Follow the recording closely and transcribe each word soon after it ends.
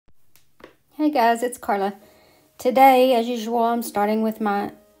Hey guys, it's Carla. Today, as usual, I'm starting with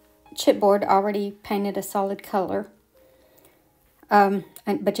my chipboard already painted a solid color.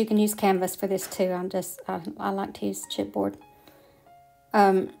 But you can use canvas for this too. I like to use chipboard.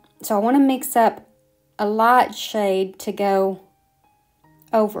 So I want to mix up a light shade to go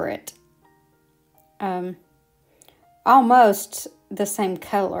over it. Almost the same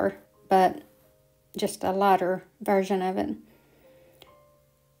color, but just a lighter version of it.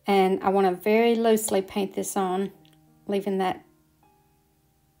 And I want to very loosely paint this on, leaving that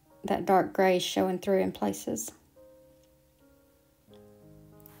dark gray showing through in places.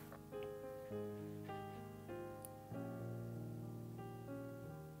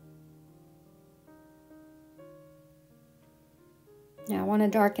 Now I want to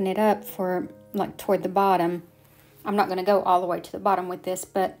darken it up for like toward the bottom. I'm not going to go all the way to the bottom with this,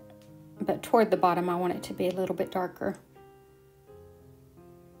 but toward the bottom I want it to be a little bit darker.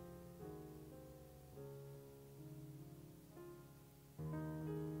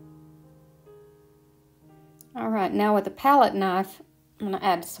 All right, now with a palette knife, I'm going to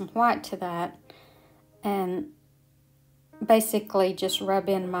add some white to that and basically just rub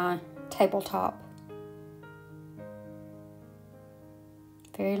in my tabletop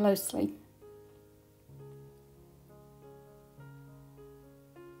very loosely.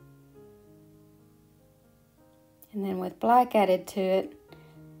 And then with black added to it,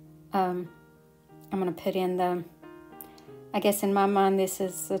 I'm going to put in I guess in my mind this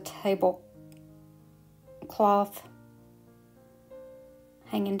is the tablecloth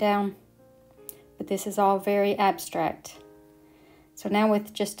hanging down, but this is all very abstract. So now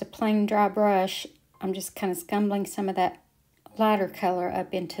with just a plain dry brush, I'm just kind of scumbling some of that lighter color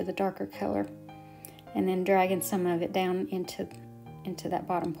up into the darker color and then dragging some of it down into that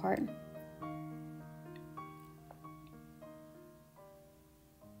bottom part.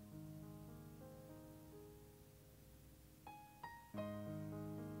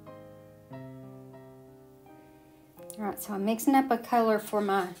 Alright, so I'm mixing up a color for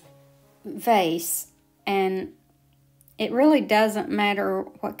my vase, and it really doesn't matter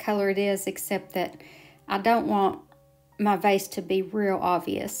what color it is, except that I don't want my vase to be real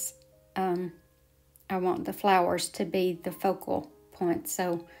obvious. I want the flowers to be the focal point,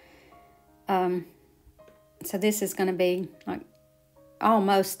 so this is going to be like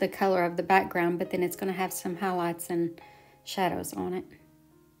almost the color of the background, but then it's going to have some highlights and shadows on it.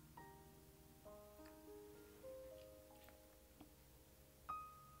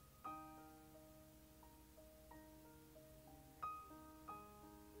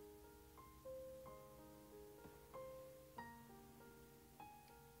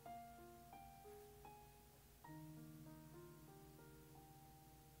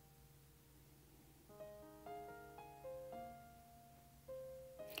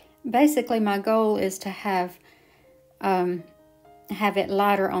 Basically, my goal is to have it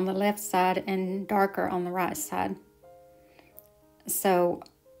lighter on the left side and darker on the right side. So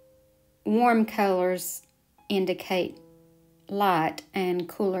warm colors indicate light and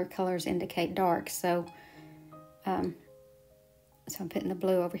cooler colors indicate dark. So I'm putting the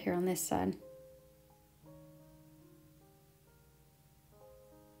blue over here on this side.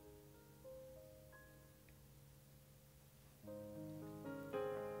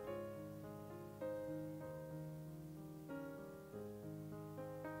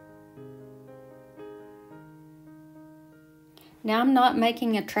 Now I'm not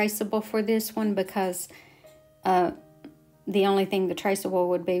making a traceable for this one because the only thing the traceable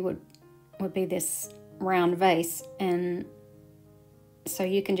would be this round vase, and so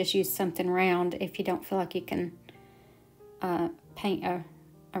you can just use something round if you don't feel like you can paint a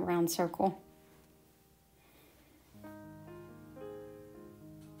round circle.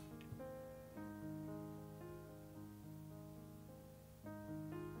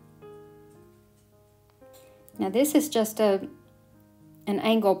 Now this is just an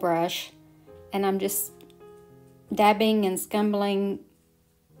angle brush, and I'm just dabbing and scumbling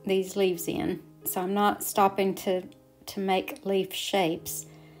these leaves in. So I'm not stopping to make leaf shapes.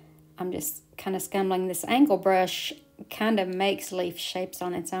 I'm just kind of scumbling. This angle brush kind of makes leaf shapes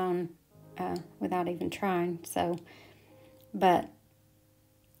on its own without even trying. So, but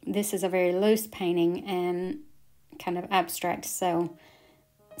this is a very loose painting and kind of abstract, so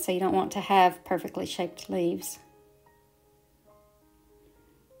you don't want to have perfectly shaped leaves.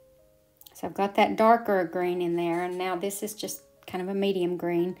 So I've got that darker green in there, and now this is just kind of a medium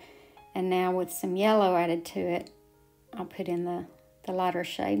green. And now with some yellow added to it, I'll put in the lighter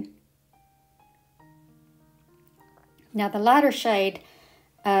shade. Now the lighter shade,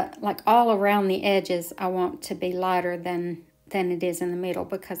 like all around the edges, I want to be lighter than it is in the middle,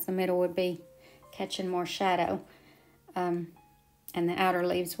 because the middle would be catching more shadow. And the outer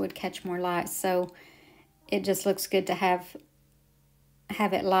leaves would catch more light. So it just looks good to have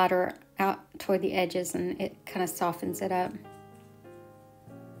it lighter out toward the edges, and it kind of softens it up.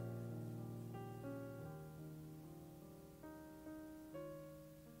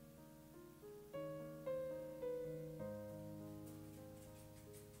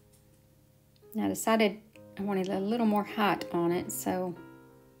 Now I decided I wanted a little more height on it, so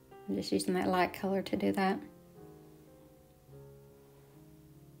I'm just using that light color to do that.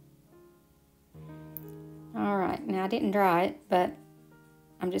 All right, now I didn't dry it, but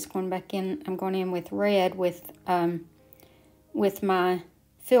I'm just going back in. I'm going in with red with my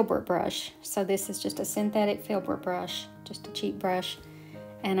filbert brush. So this is just a synthetic filbert brush, just a cheap brush,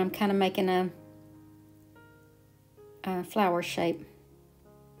 and I'm kind of making a flower shape.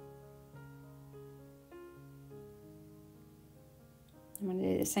 I'm going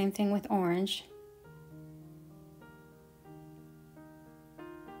to do the same thing with orange.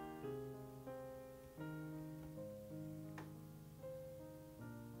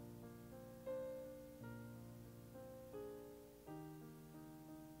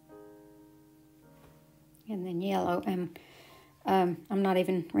 And then yellow, and I'm not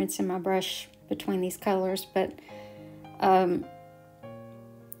even rinsing my brush between these colors, but I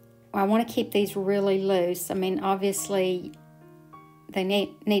want to keep these really loose. I mean, obviously they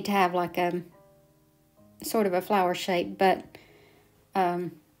need to have like a sort of a flower shape, but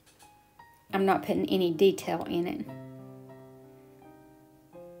I'm not putting any detail in it.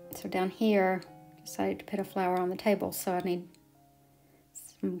 So down here, I decided to put a flower on the table, so I need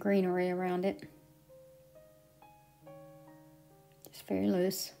some greenery around it. Just very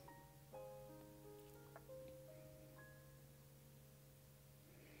loose.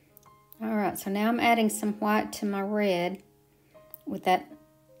 All right, so now I'm adding some white to my red with that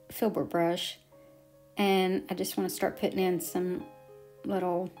filbert brush, and I just want to start putting in some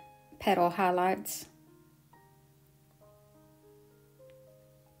little petal highlights.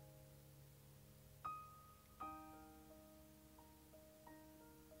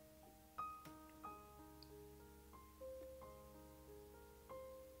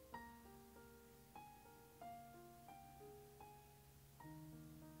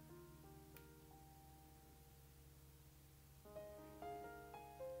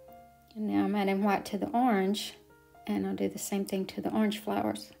 And now I'm adding white to the orange, and I'll do the same thing to the orange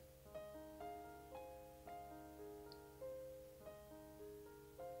flowers.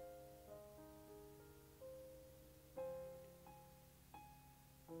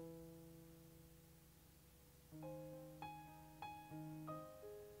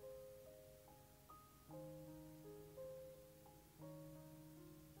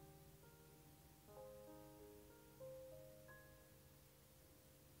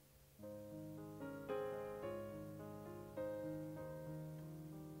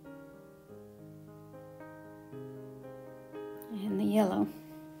 And the yellow.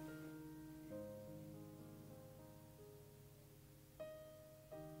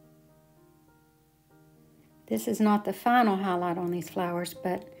 This is not the final highlight on these flowers,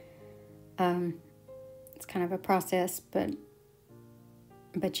 but it's kind of a process, but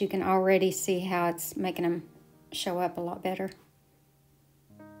you can already see how it's making them show up a lot better.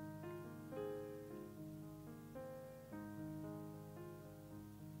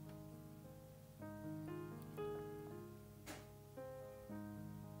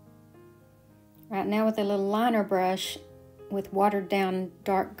 Right now with a little liner brush with watered down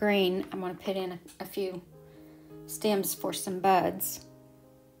dark green, I'm going to put in a few stems for some buds.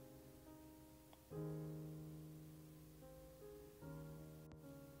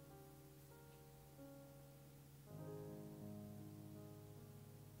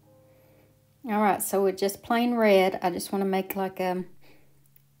 All right, so with just plain red, I just want to make like a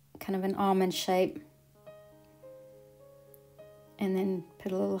kind of an almond shape, and then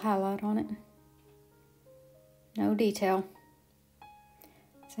put a little highlight on it. No detail.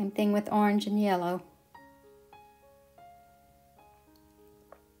 Same thing with orange and yellow.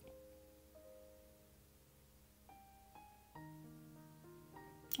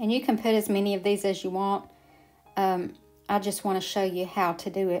 And you can put as many of these as you want. I just want to show you how to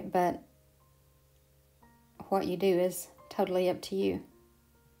do it, but what you do is totally up to you.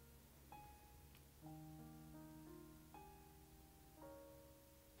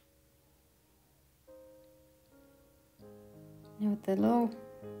 Now with the little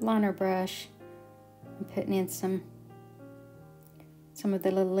liner brush, I'm putting in some of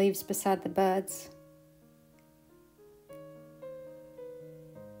the little leaves beside the buds.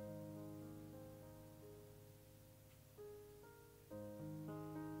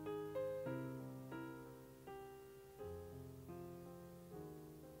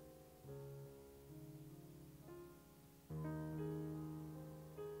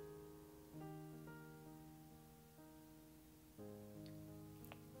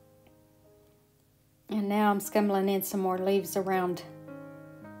 And now I'm scumbling in some more leaves around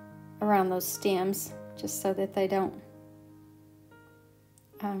those stems, just so that they don't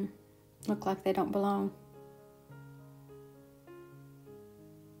look like they don't belong.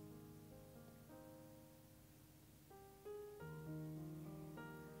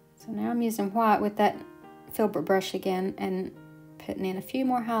 So now I'm using white with that filbert brush again and putting in a few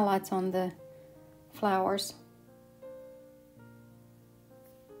more highlights on the flowers.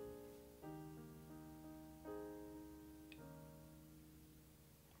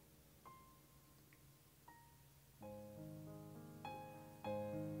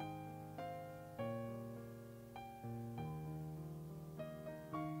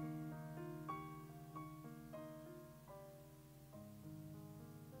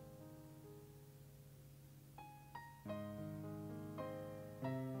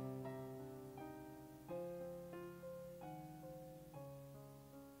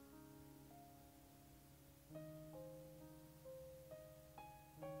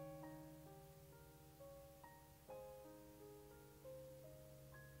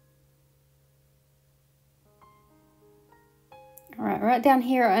 All right, right down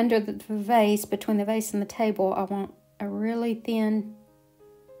here under the vase, between the vase and the table, I want a really thin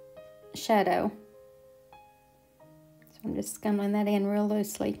shadow. So I'm just scumbling that in real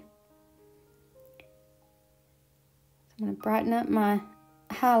loosely. So I'm going to brighten up my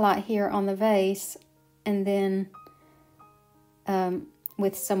highlight here on the vase, and then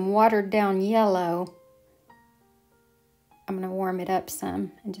with some watered down yellow, I'm going to warm it up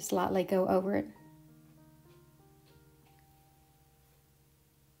some and just lightly go over it.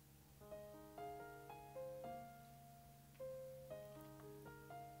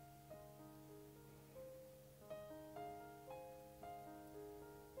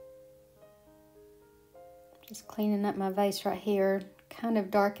 Just cleaning up my vase right here, kind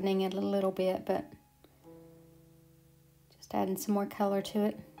of darkening it a little bit, but just adding some more color to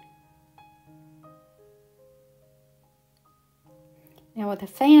it. Now with a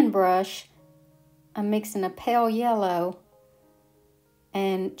fan brush, I'm mixing a pale yellow,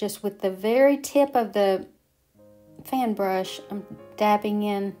 and just with the very tip of the fan brush, I'm dabbing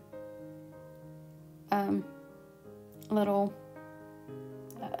in little,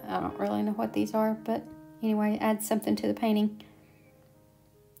 I don't really know what these are, but anyway, add something to the painting.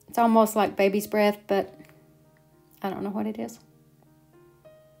 It's almost like baby's breath, but I don't know what it is.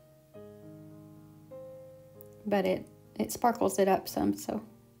 But it sparkles it up some, so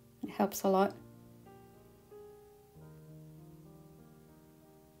it helps a lot.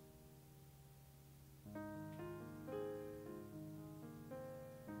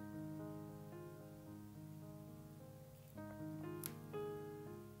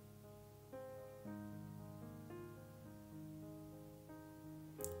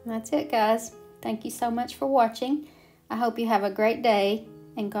 That's it, guys. Thank you so much for watching. I hope you have a great day,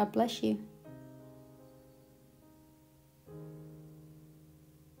 and God bless you.